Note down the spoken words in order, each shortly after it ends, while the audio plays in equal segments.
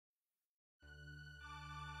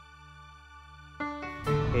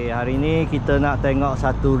Okay, hari ni kita nak tengok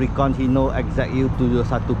satu Recon Hino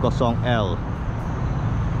XZU710L.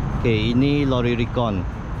 Okay, ini lori Recon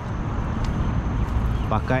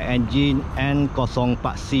pakai enjin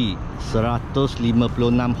N04C 156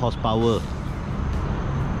 horsepower.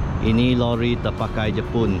 Ini lori terpakai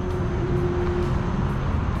Jepun.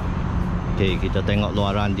 Okay, kita tengok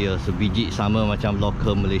luaran dia. Sebiji sama macam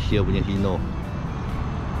local Malaysia punya Hino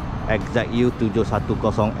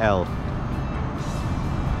XZU710L.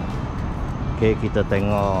 Okay, kita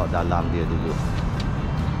tengok dalam dia dulu.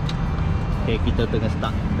 Okay, kita tengah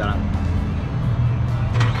start sekarang.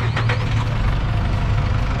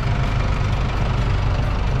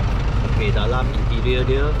 Okay, dalam interior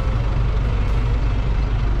dia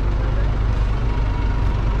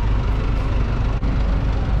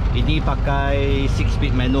ini pakai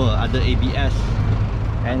 6-speed manual, ada ABS.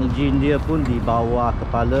 Engine dia pun di bawah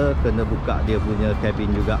kepala, kena buka dia punya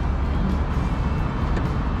cabin juga.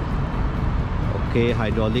 Okay,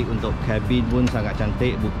 hidrolik untuk cabin pun sangat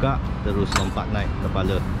cantik, buka terus lompat naik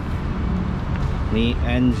kepala. Ni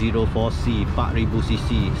N04C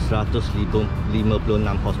 4000cc 156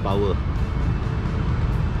 horsepower.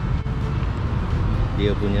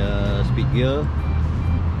 Dia punya speed gear.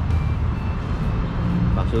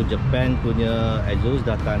 Maksud Japan punya exhaust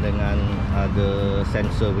datang dengan ada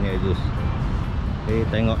sensor punya exhaust. Okay,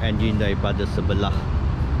 tengok engine daripada sebelah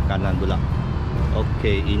kanan pula.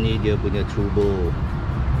 Okey, ini dia punya turbo.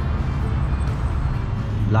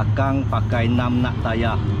 Belakang pakai 6 nak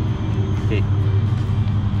tayar. Okey.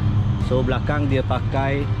 So belakang dia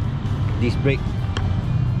pakai disc brake.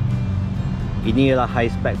 Ini ialah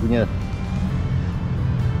high spec punya.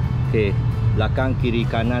 Okey, belakang kiri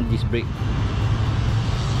kanan disc brake.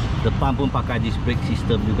 Depan pun pakai disc brake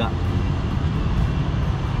system juga.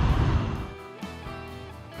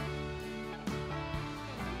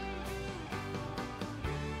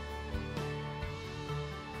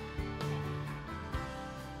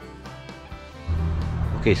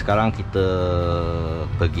 Okay, sekarang kita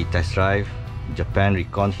pergi test drive Japan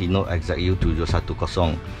Recon Hino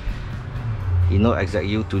XZU710. Hino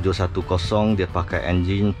XZU710 dia pakai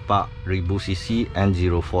engine 4000cc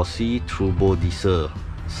N04C turbo diesel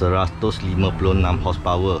 156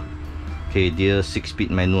 horsepower. Okay, dia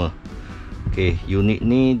 6-speed manual. Okay, unit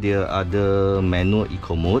ni dia ada manual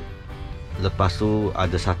eco mode. Lepas tu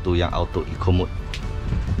ada satu yang auto eco mode.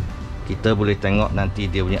 Kita boleh tengok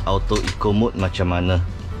nanti dia punya auto eco mode macam mana.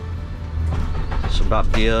 Sebab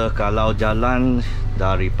dia kalau jalan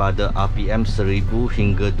daripada RPM 1000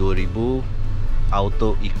 hingga 2000,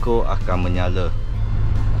 auto eco akan menyala.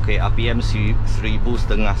 Ok, RPM 1000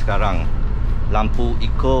 setengah sekarang, lampu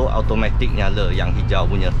eco automatik nyala yang hijau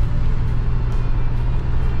punya.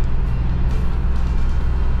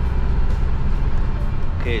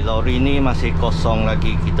 Ok, lori ni masih kosong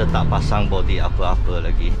lagi, kita tak pasang body apa-apa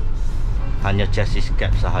lagi, hanya chassis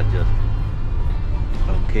cap sahaja.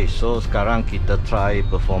 Ok, so sekarang kita try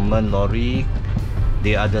performance lori.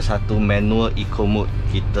 Dia ada satu manual eco mode.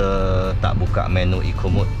 Kita tak buka manual eco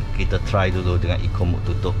mode, kita try dulu dengan eco mode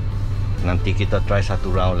tutup. Nanti kita try satu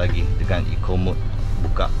round lagi dengan eco mode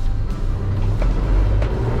buka.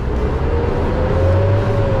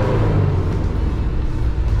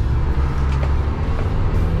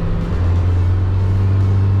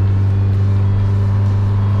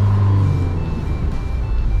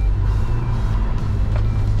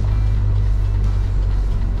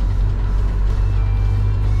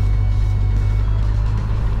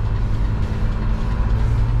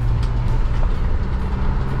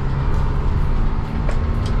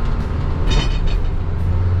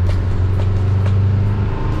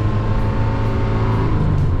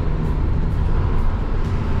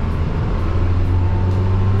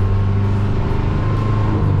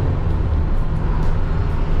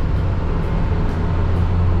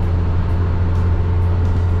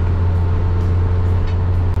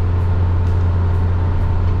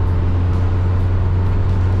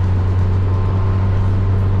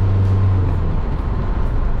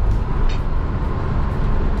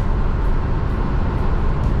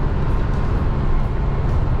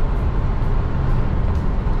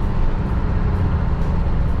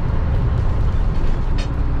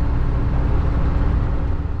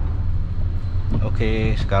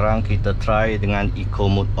 Okay, sekarang kita try dengan eco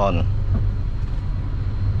mode on.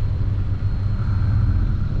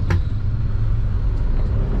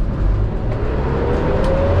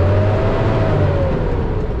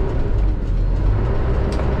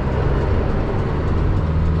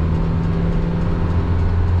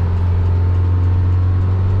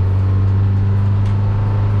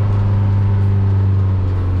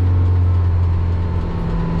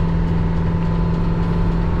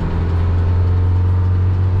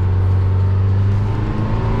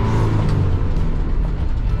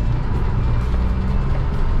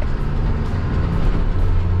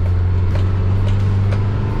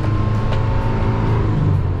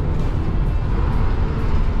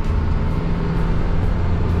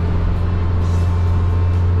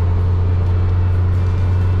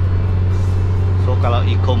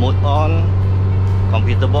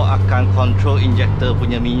 Komputer board akan control injector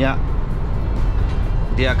punya minyak.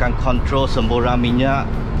 Dia akan control semburan minyak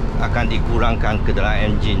akan dikurangkan ke dalam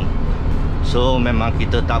engine. So memang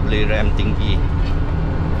kita tak boleh rem tinggi.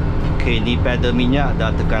 Ok, ni pedal minyak dah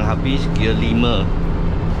tekan habis, gear 5.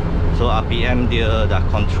 So RPM dia dah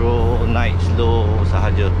control naik slow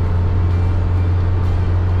sahaja.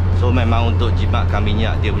 So memang untuk jimatkan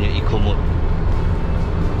minyak dia punya eco mode.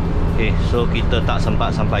 Ok, so kita tak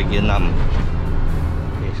sempat sampai gear 6.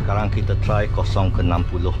 Ok, sekarang kita try 0 ke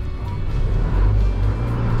 60.